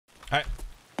Alright,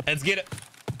 let's get it.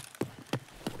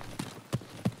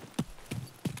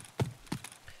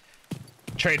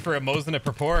 Trade for a Mose and a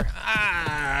Purpore?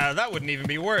 Ah, that wouldn't even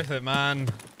be worth it, man.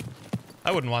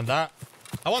 I wouldn't want that.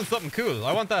 I want something cool.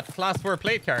 I want that class 4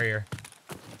 plate carrier.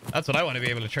 That's what I want to be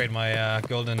able to trade my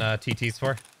golden TTs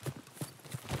for.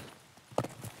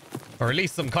 Or at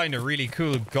least some kind of really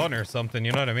cool gun or something,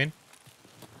 you know what I mean?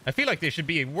 I feel like they should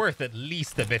be worth at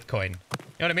least a Bitcoin. You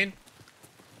know what I mean?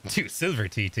 2 silver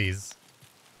TTs.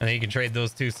 And then you can trade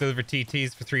those 2 silver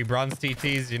TTs for 3 bronze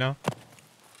TTs, you know?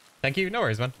 Thank you. No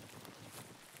worries, man.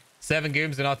 7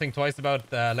 gooms do not think twice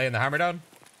about laying the hammer down.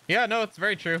 Yeah, no, it's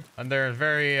very true. And they're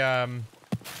very...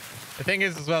 The thing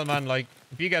is as well, man, like,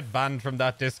 if you get banned from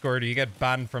that Discord or you get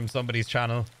banned from somebody's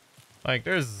channel, like,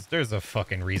 there's a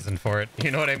fucking reason for it. You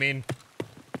know what I mean?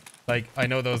 Like, I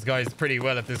know those guys pretty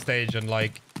well at this stage, and,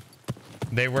 like,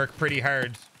 they work pretty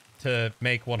hard to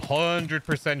make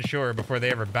 100% sure before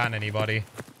they ever ban anybody.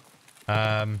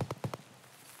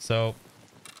 So...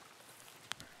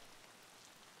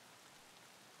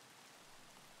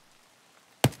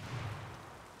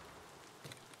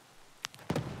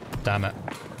 Damn it.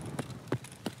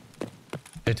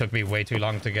 It took me way too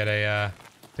long to get a,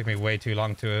 took me way too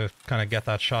long to kind of get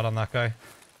that shot on that guy.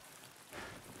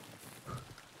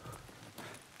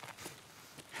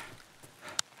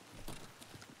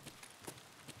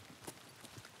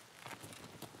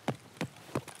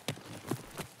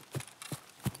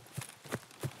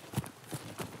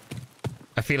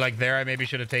 I feel like there I maybe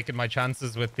should have taken my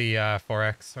chances with the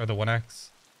 4X or the 1X.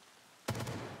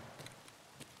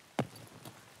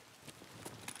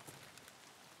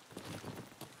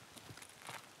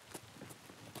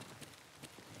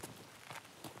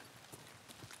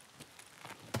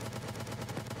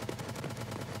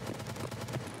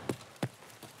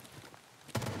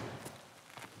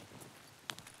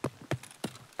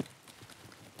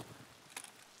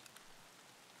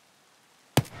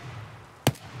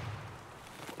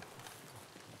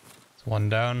 One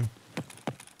down.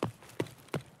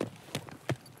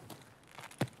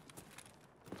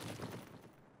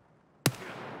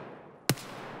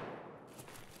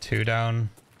 Two down.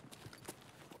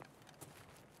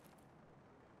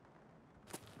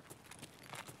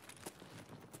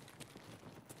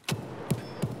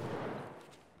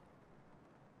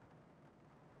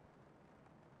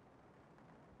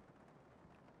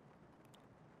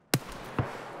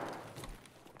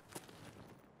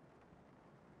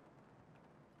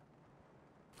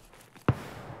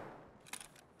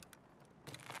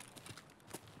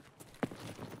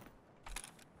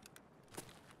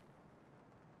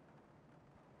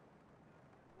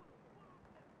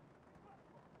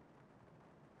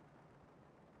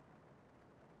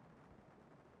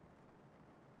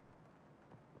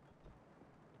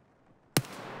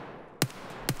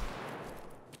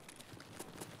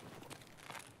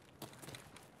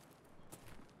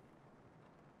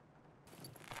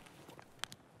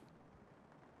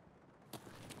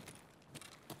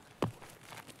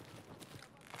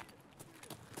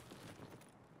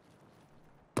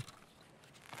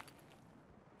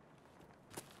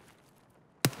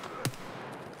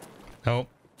 Oh.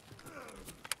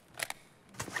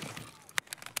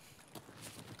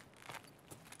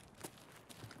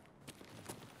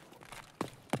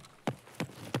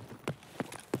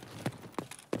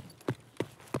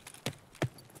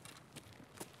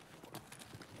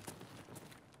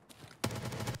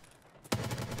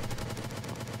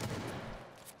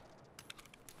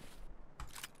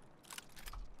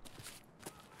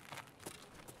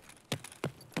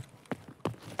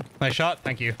 Nice shot,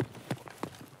 thank you.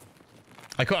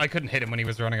 I couldn't hit him when he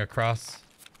was running across.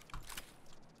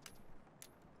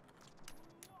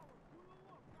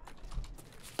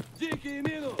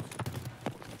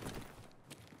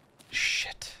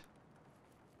 Shit.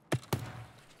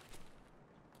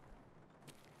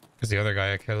 Is the other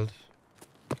guy I killed?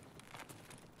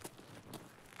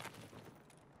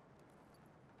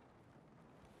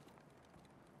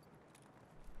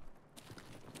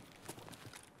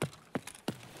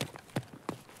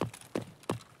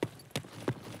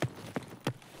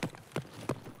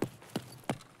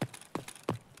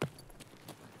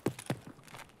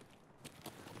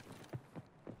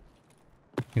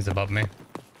 He's above me.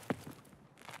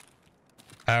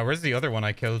 Where's the other one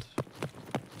I killed?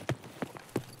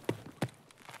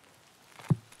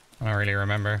 I don't really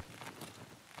remember.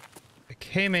 I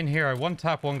came in here, I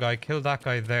one-tap one guy, killed that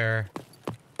guy there.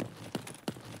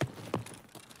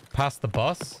 Past the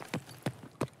bus.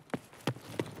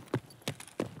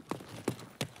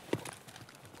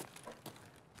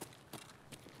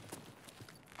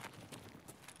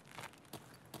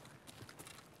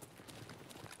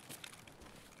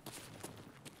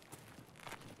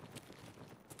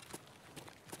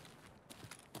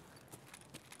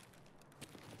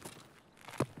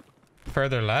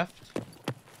 Further left?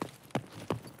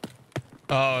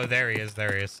 Oh, there he is.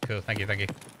 There he is. Cool. Thank you. Thank you.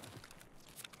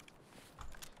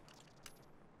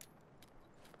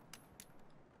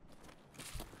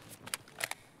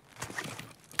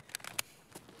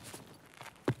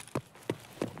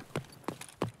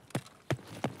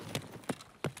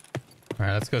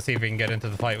 Alright, let's go see if we can get into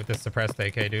the fight with this suppressed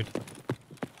AK, dude.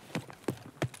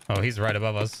 Oh, he's right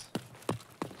above us.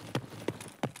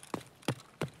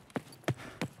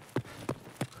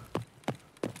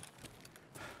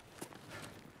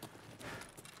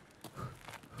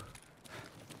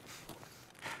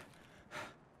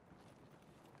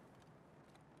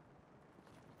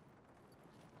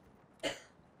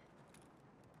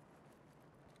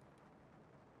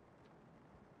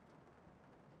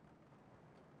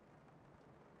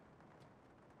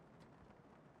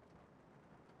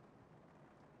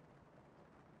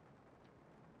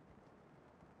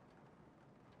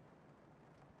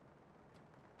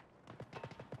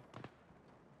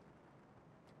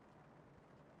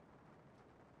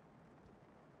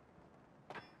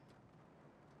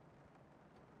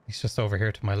 He's just over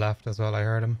here to my left as well. I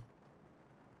heard him.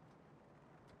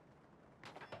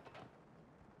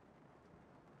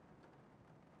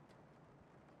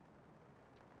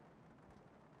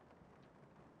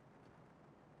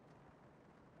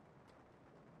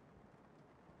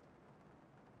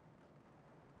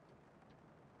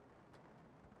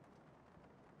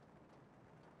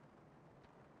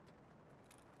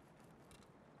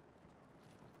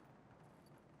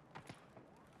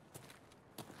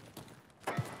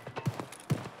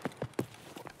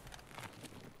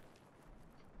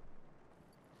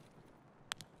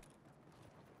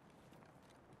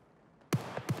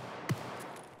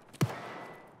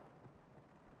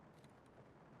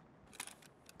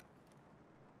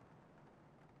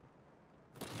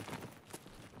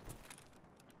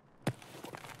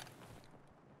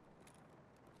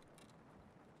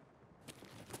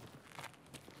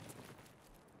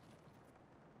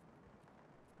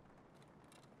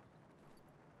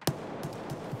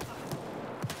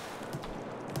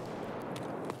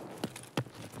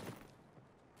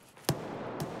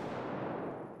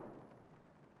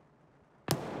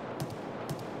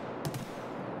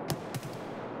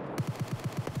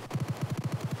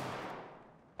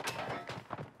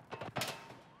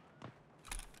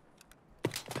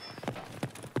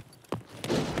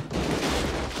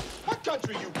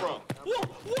 Country you from?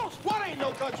 What ain't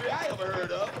no country I ever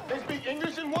heard of? They speak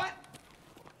English and what?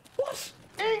 What?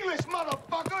 English,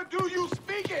 motherfucker! Do you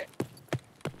speak it?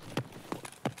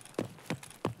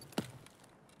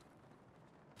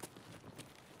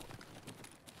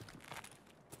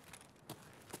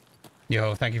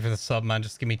 Yo, thank you for the sub, man.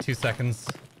 Just give me 2 seconds.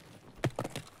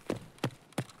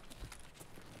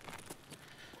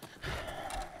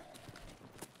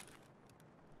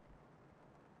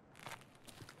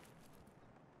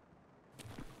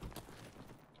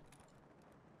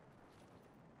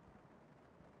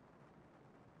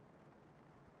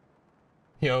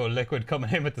 Yo, Liquid coming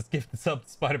in with this gifted sub.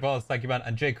 Spider Balls, thank you, man.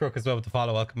 And Jay Crook as well with the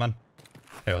follow. Welcome, man.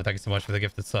 Yo, thank you so much for the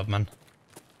gifted sub, man.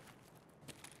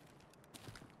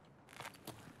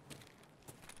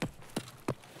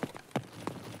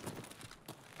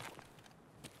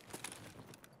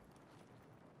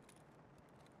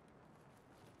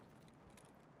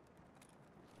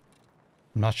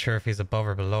 I'm not sure if he's above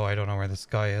or below. I don't know where this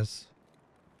guy is.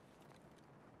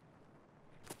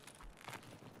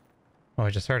 Oh, I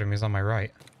just heard him. He's on my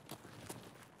right.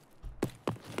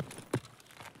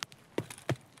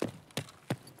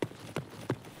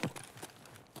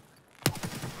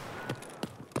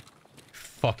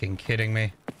 Fucking kidding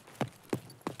me.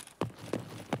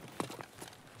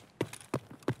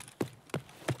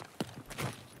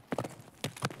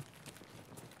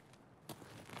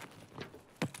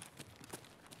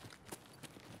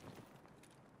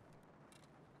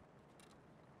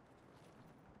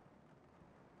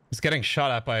 He's getting shot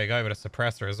at by a guy with a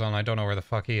suppressor as well, and I don't know where the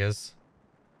fuck he is.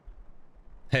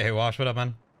 Hey, Wash, what up,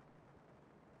 man?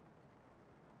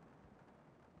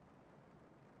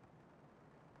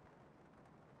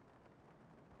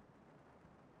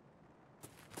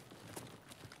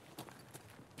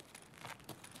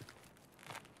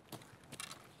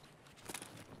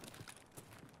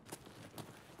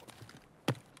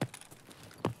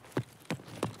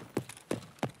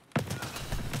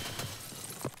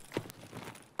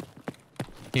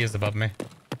 He is above me.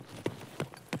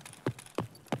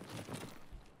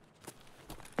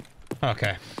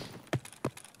 Okay.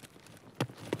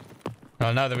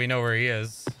 Well, now that we know where he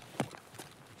is...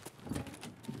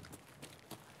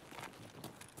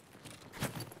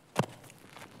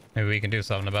 maybe we can do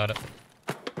something about it.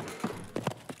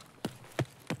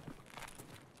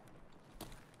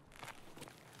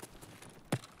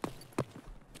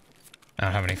 I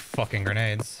don't have any fucking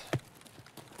grenades.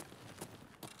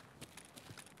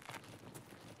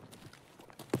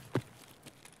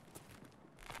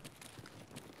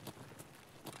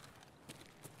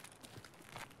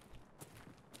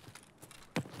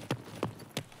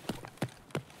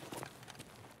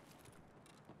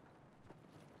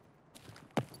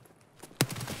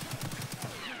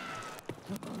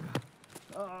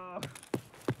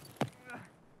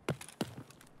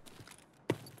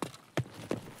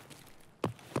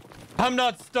 I'm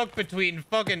not stuck between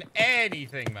fucking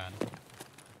anything, man.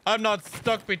 I'm not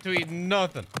stuck between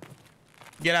nothing.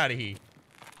 Get out of here.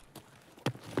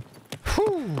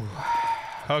 Whew.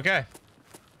 Okay.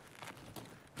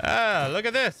 Ah, look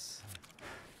at this.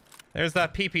 There's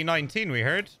that PP-19 we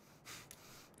heard.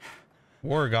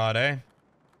 War God, eh?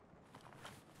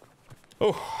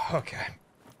 Oh, okay.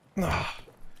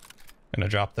 Gonna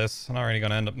drop this. I'm not really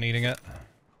gonna end up needing it.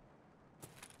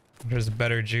 There's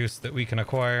better juice that we can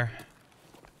acquire.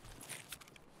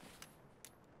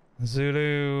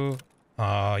 Zulu.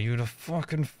 Aw, you the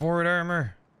fucking forward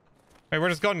armor. Wait, where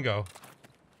does gun go?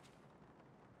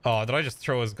 Oh, did I just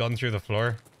throw his gun through the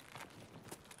floor?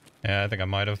 Yeah, I think I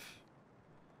might have.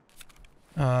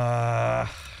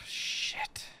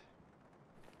 Shit.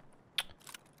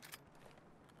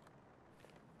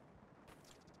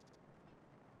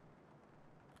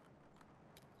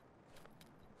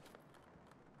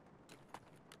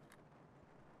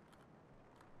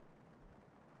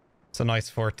 It's a nice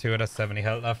fort too. It has 70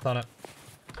 health left on it.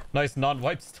 Nice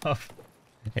non-wipe stuff.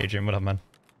 Adrian, what up, man?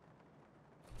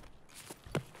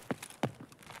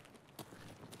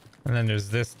 And then there's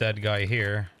this dead guy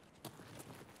here.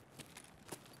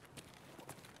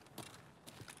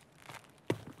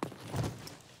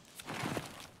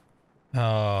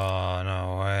 Oh,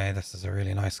 no way. This is a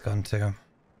really nice gun too.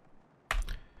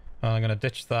 Well, I'm gonna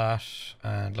ditch that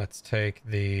and let's take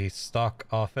the stock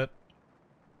off it.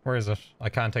 Where is it? I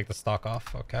can't take the stock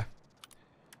off. Okay.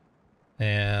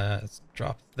 And let's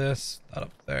drop this, that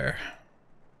up there.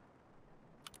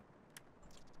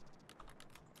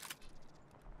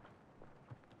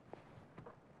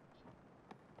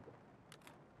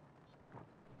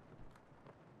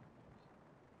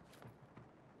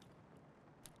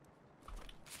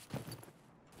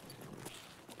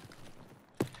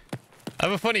 I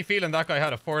have a funny feeling that guy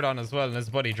had a fort on as well and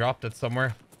his buddy dropped it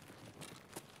somewhere.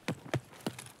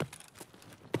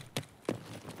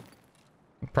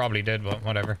 Probably did, but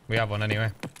whatever. We have one anyway.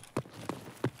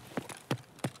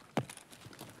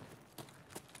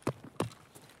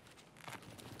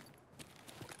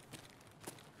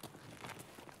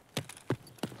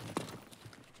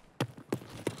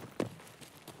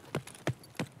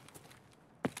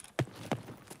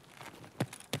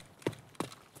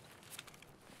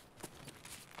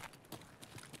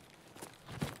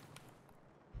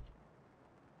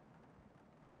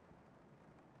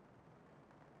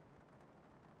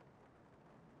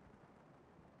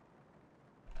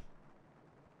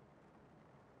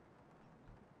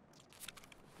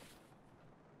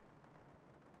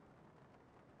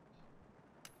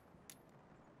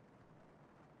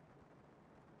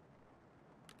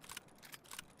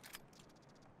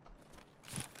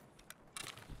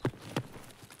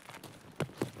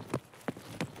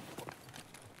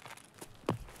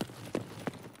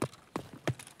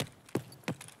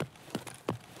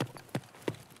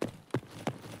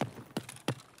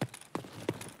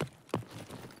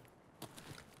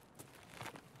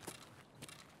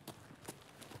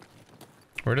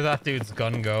 Where did that dude's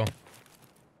gun go?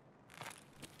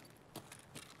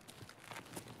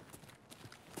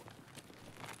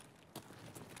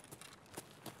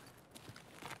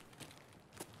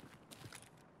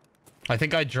 I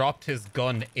think I dropped his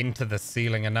gun into the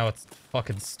ceiling and now it's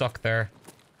fucking stuck there.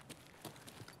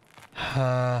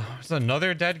 There's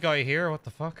another dead guy here. What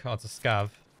the fuck? Oh, it's a scav.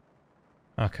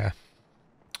 Okay.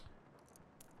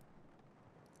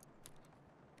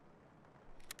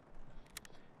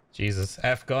 Jesus.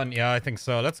 F gun? Yeah, I think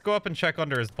so. Let's go up and check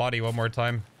under his body one more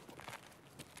time.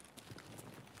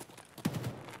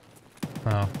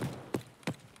 Oh.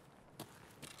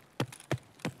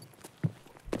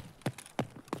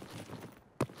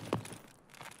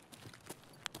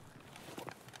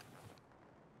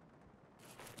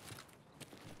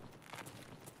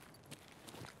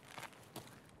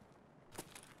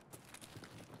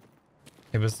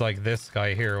 It was like this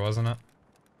guy here, wasn't it?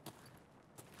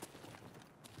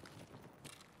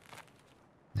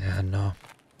 Yeah, no.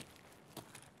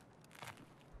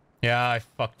 Yeah, I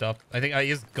fucked up. I think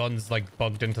his gun's like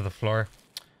bugged into the floor.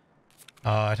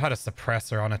 It had a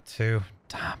suppressor on it too.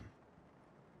 Damn.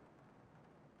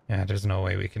 Yeah, there's no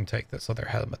way we can take this other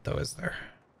helmet though, is there?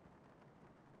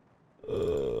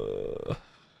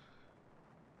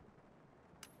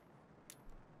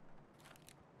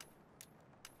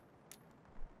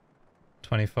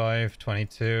 25,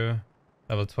 22,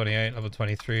 level 28, level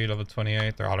 23, level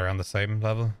 28. They're all around the same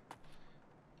level.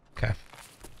 Okay.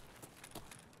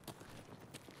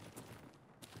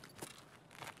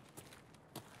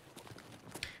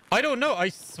 I don't know. I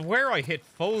swear I hit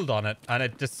fold on it and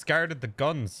it discarded the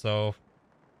gun, so...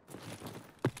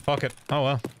 Fuck it. Oh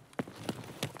well.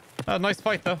 Oh, nice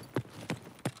fight though.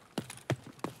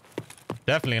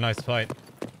 Definitely a nice fight.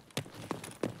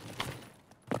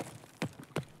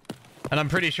 And I'm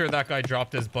pretty sure that guy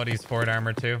dropped his buddy's forward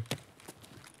armor too.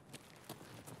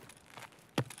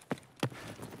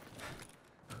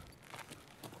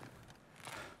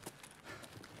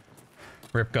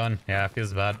 Rip gun. Yeah,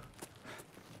 feels bad.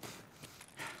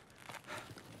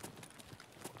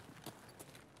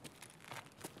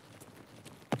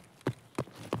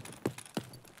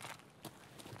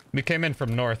 We came in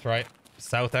from north, right?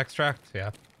 South extract?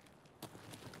 Yeah.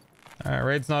 Alright,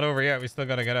 raid's not over yet. We still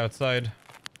gotta get outside.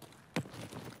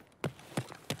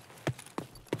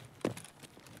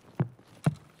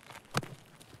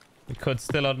 We could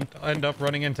still end up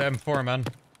running into M4, man.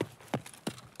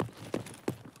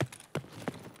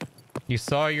 You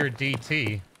saw your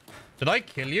DT. Did I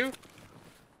kill you?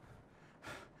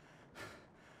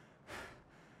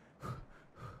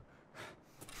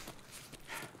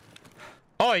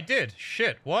 Oh, I did.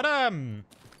 Shit. What gun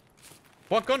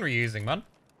were you using, man?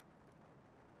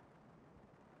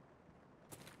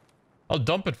 I'll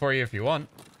dump it for you if you want.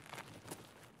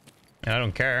 And I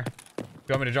don't care. If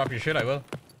you want me to drop your shit, I will.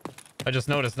 I just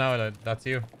noticed now that that's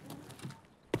you.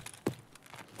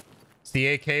 It's the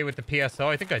AK with the PSO.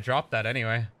 I think I dropped that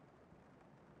anyway.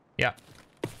 Yeah.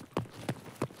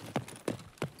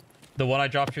 The one I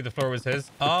dropped through the floor was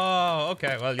his. Oh,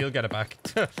 okay. Well, you'll get it back.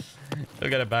 You'll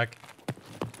get it back.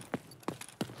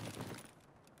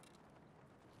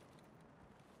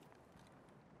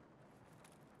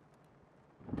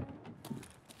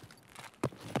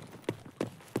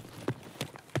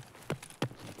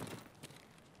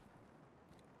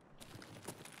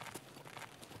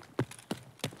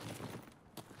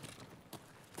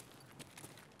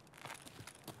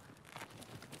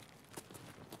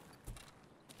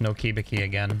 No Kibiki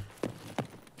again.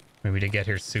 Maybe to get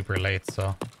here super late,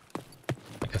 so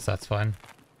I guess that's fine.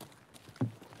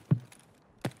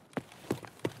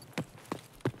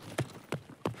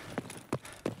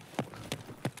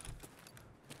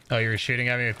 Oh, you were shooting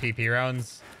at me with PP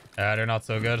rounds? They're not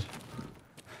so good.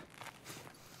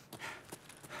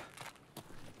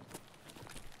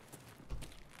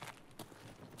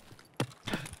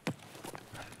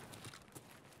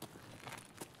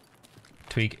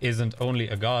 Tweak isn't only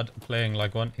a god playing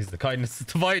like one, he's the kindness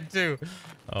divine too.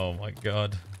 Oh my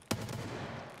god.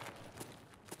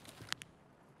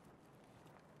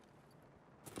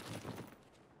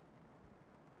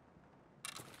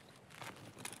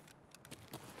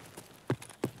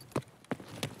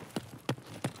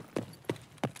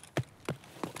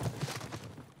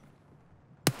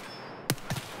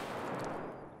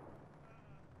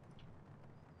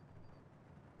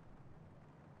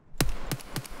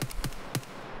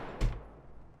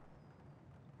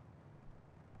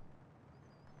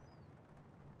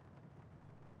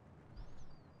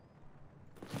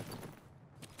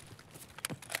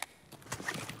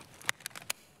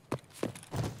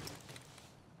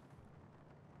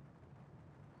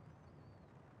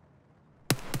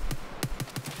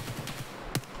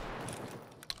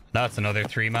 That's another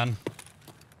 3-man.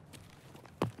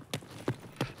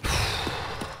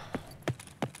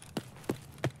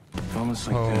 Moments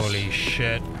like holy this,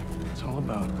 shit. it's all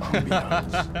about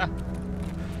ambiance.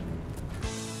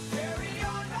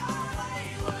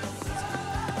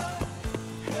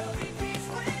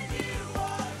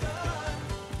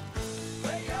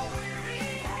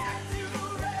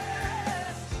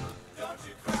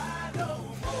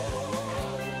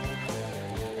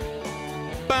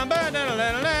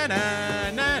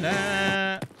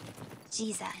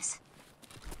 Jesus.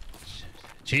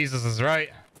 Jesus is right.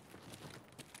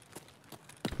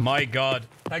 My god.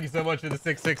 Thank you so much for the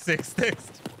 666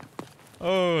 text.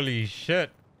 Holy shit.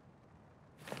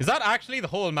 Is that actually the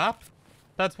whole map?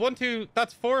 That's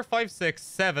 4, 5, 6,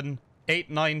 7, 8,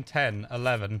 9, 10,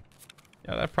 11.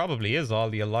 Yeah, that probably is all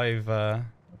the alive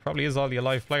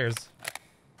players.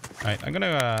 Alright, I'm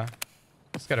gonna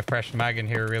just get a fresh mag in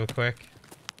here real quick.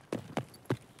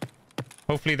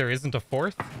 Hopefully there isn't a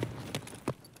fourth.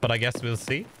 But I guess we'll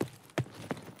see.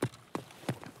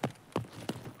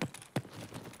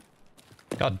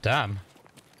 God damn.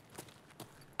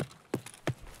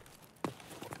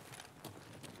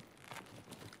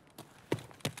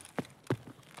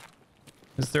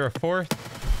 Is there a fourth?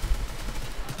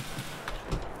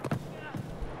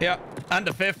 Yeah, and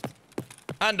a fifth.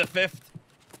 And a fifth.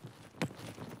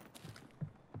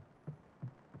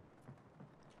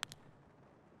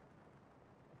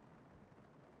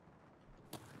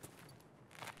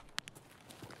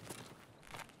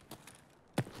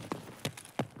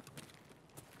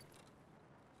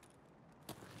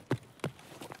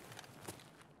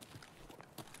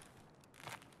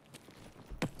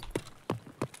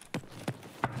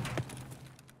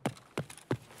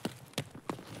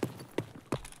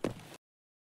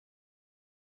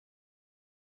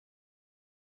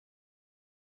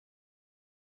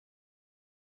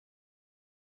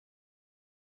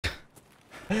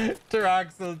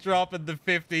 Taraxel dropping the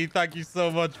 50. Thank you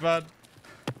so much, man.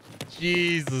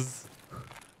 Jesus.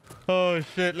 Oh,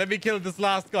 shit. Let me kill this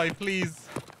last guy, please.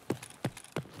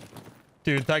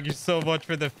 Dude, thank you so much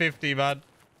for the 50, man.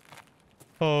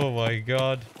 Oh, my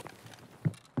God.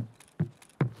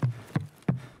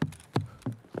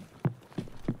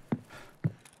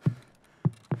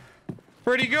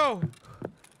 Where'd he go?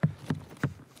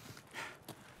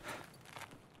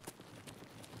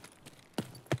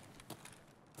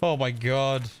 Oh my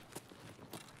God.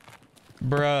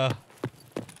 Bruh.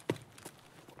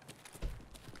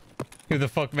 Who the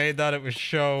fuck made that? It was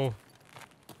Show.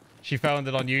 She found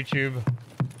it on YouTube.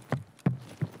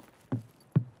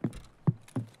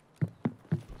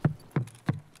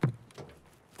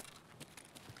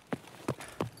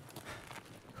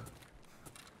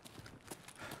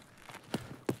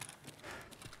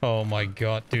 Oh my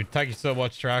God. Dude, thank you so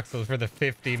much, Traxel, for the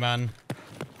 50, man.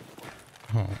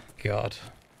 Oh God.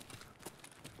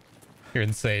 You're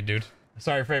insane, dude.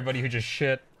 Sorry for everybody who just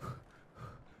shit.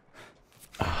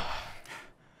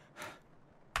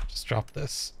 Just drop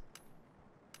this.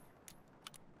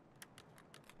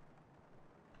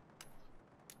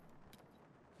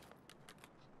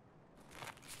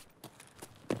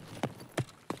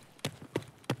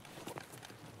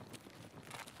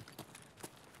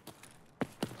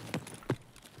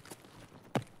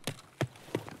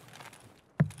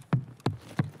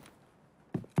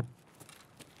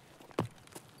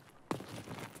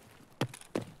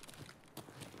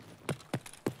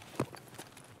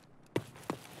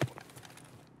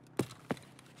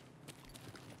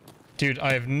 Dude,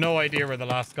 I have no idea where the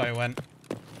last guy went.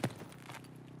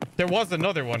 There was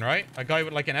another one, right? A guy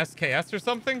with like an SKS or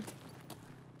something?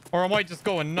 Or am I just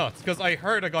going nuts? Because I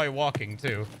heard a guy walking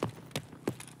too.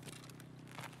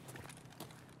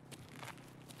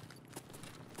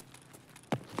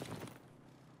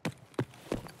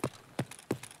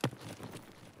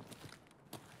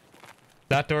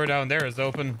 That door down there is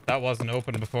open. That wasn't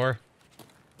open before.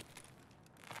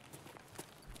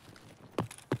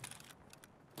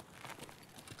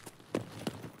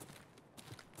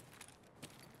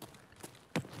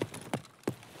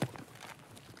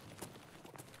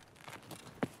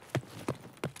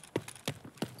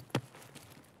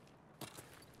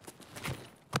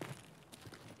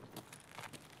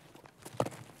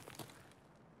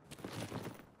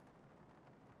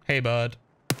 Hey, bud.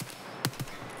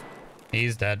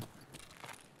 He's dead.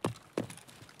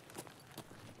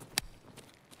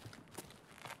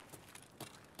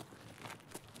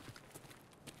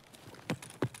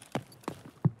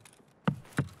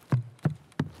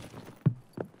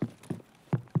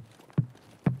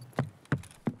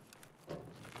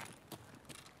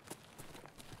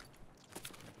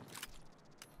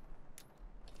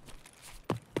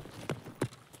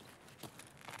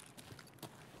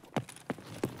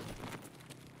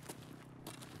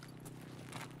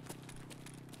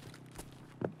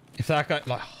 If that guy,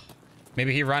 like,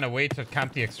 maybe he ran away to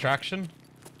camp the extraction.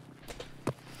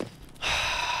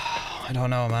 I don't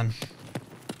know, man.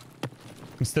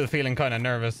 I'm still feeling kind of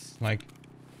nervous, like,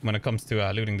 when it comes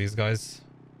to looting these guys.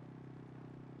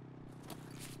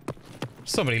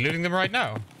 Somebody looting them right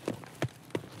now.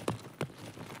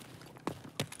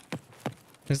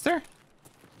 Is there?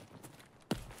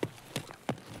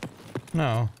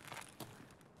 No.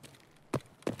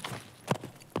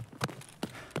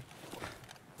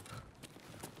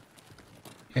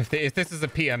 If this is a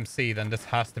PMC, then this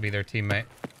has to be their teammate.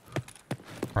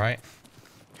 Right?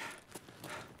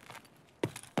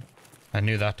 I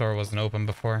knew that door wasn't open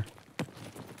before.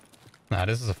 Nah,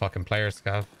 this is a fucking player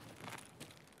scav.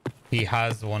 He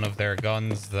has one of their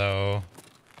guns, though.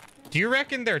 Do you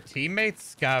reckon their teammates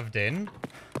scavved in?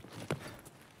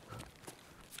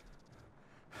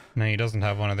 No, he doesn't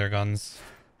have one of their guns.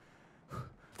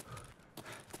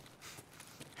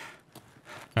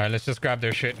 Alright, let's just grab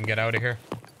their shit and get out of here.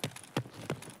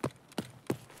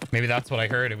 Maybe that's what I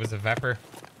heard. It was a Vepper.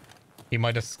 He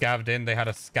might have scavved in. They had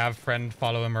a scav friend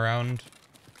follow him around.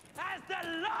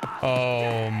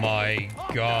 Oh my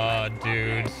god,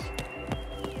 dude.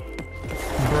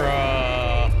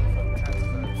 Bruh.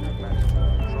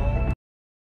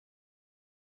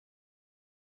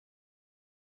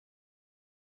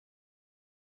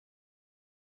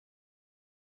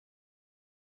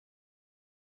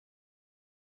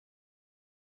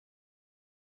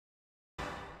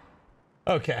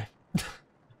 Okay.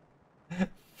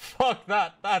 Fuck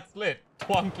that. That's lit.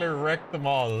 Twankler wrecked them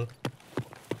all.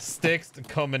 Sticks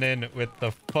coming in with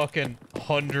the fucking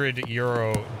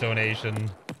 €100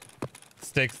 donation.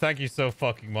 Sticks, thank you so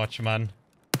fucking much, man.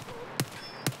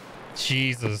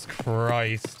 Jesus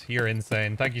Christ. You're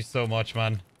insane. Thank you so much,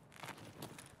 man.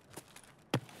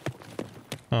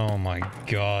 Oh my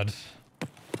god.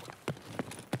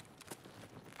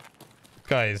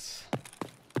 Guys.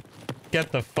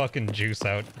 Get the fucking juice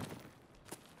out.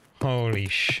 Holy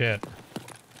shit.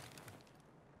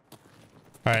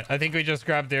 Alright, I think we just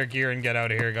grab their gear and get out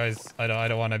of here, guys. I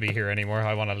don't want to be here anymore.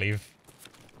 I want to leave.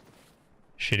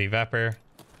 Shitty Vapor.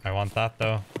 I want that,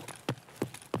 though.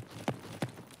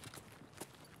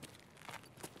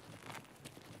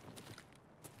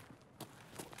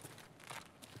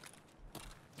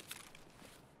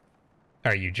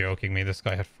 Are you joking me? This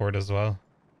guy had Ford as well.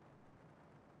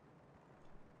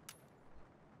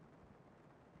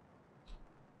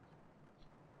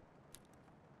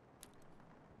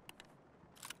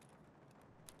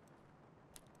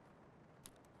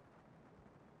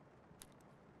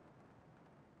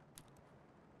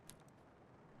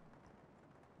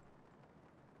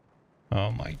 Oh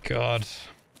my god.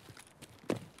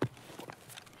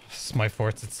 My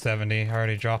fort's at 70. I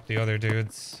already dropped the other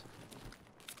dudes.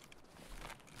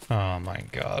 Oh my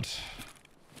god.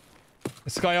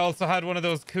 This guy also had one of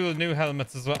those cool new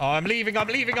helmets as well. Oh, I'm leaving. I'm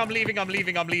leaving. I'm leaving. I'm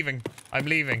leaving. I'm leaving. I'm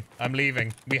leaving. I'm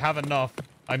leaving. We have enough.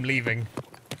 I'm leaving.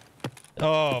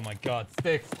 Oh my god.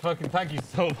 Sticks. Fucking thank you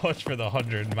so much for the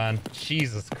 100, man.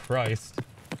 Jesus Christ.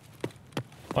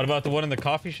 What about the one in the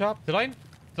coffee shop? Did I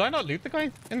not loot the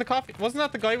guy in the coffee? Wasn't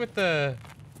that the guy with the...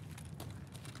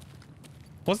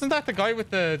 Wasn't that the guy with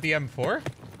the M4?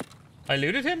 I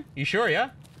looted him? You sure,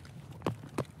 yeah?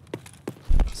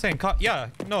 Saying yeah,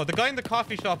 no, the guy in the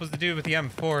coffee shop was the dude with the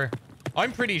M4.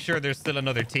 I'm pretty sure there's still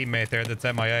another teammate there that's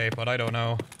MIA, but I don't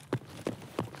know.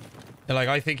 Like,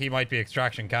 I think he might be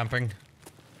extraction camping.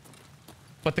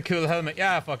 But the cool helmet,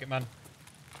 yeah, fuck it, man.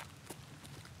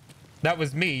 That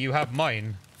was me, you have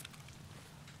mine.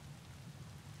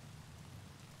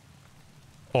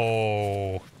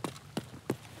 Oh.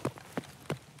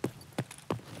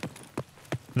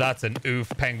 That's an oof,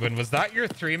 Penguin. Was that your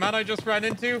 3-man I just ran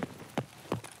into?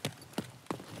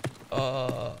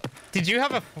 Did you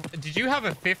have a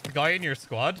 5th guy in your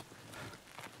squad?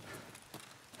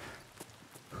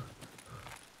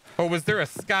 Or was there a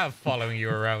scav following you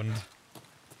around?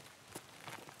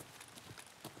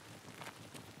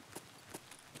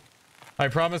 I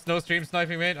promise no stream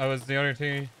sniping, mate. I was the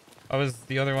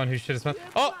other one who should have spent.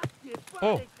 Oh!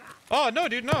 Oh! Oh, no,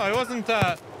 dude, no, I wasn't,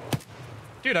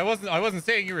 dude, I wasn't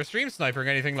saying you were stream sniping or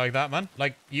anything like that, man.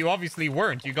 Like, you obviously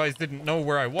weren't. You guys didn't know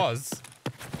where I was.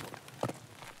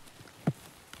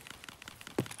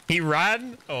 He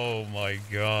ran? Oh my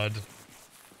god.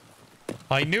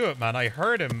 I knew it, man. I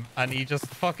heard him, and he just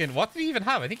fucking... What did he even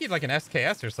have? I think he had like an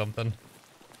SKS or something.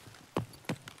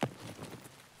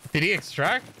 Did he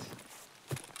extract?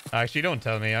 Actually, don't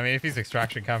tell me. I mean, if he's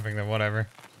extraction camping, then whatever.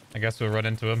 I guess we'll run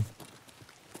into him.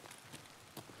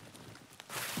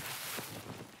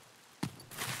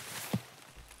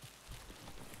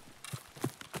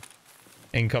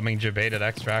 Incoming debated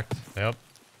extract. Yep.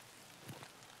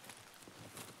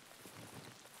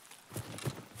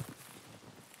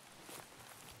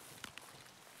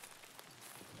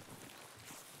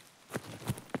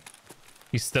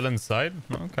 He's still inside?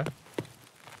 Oh, okay.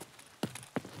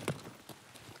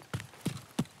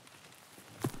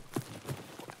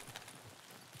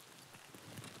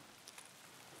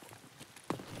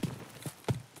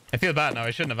 I feel bad now.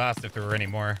 I shouldn't have asked if there were any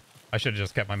more. I should have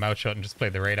just kept my mouth shut and just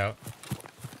played the raid out.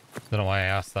 Don't know why I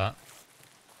asked that.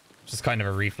 Just kind of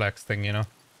a reflex thing, you know?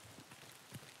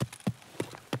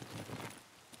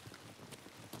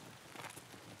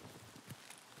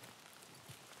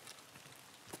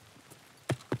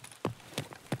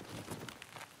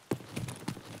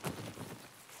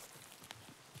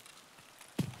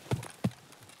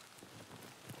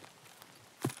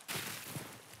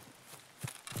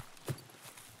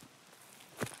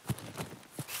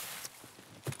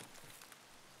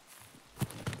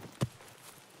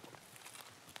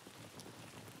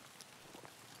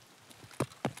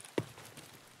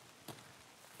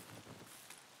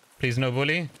 Please no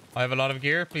bully. I have a lot of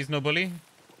gear. Please no bully.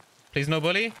 Please no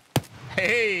bully.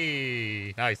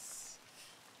 Hey! Nice.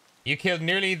 You killed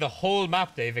nearly the whole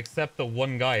map, Dave, except the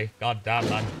one guy. God damn,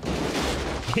 man.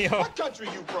 Yo. What country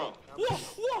you from?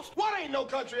 What ain't no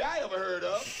country I ever heard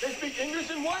of? They speak English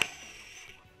and what?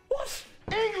 What?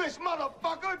 English,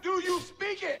 motherfucker! Do you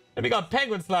speak it? And we got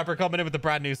Penguin Slapper coming in with the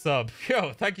brand new sub.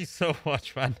 Yo, thank you so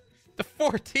much, man. The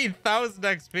 14,000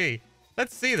 XP.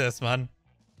 Let's see this, man.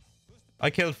 I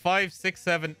killed 5, 6,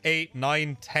 7, 8,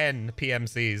 9, 10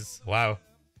 PMCs. Wow.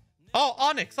 Oh,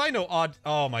 Onyx. I know Odd.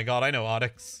 Oh my god, I know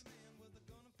Onyx.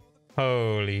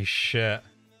 Holy shit.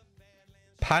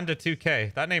 Panda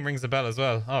 2K. That name rings a bell as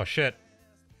well. Oh shit.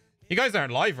 You guys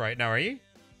aren't live right now, are you?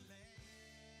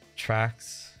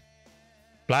 Tracks.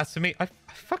 Blasphemy.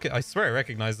 Fuck it. I swear I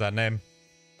recognize that name.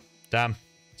 Damn.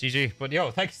 GG. But yo,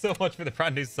 thank you so much for the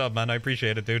brand new sub, man. I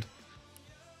appreciate it, dude.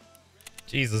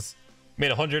 Jesus.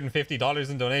 Made $150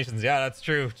 in donations. Yeah, that's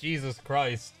true. Jesus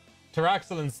Christ.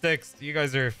 Taraxel and Sticks, you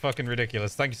guys are fucking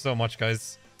ridiculous. Thank you so much,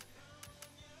 guys.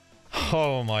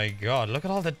 Oh my god. Look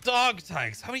at all the dog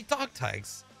tags. How many dog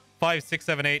tags? 5, 6,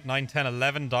 7, 8, 9, 10,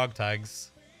 11 dog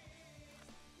tags.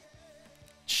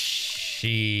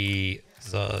 Jesus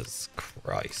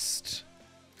Christ.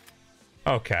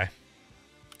 Okay.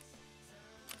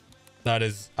 That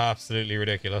is absolutely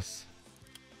ridiculous.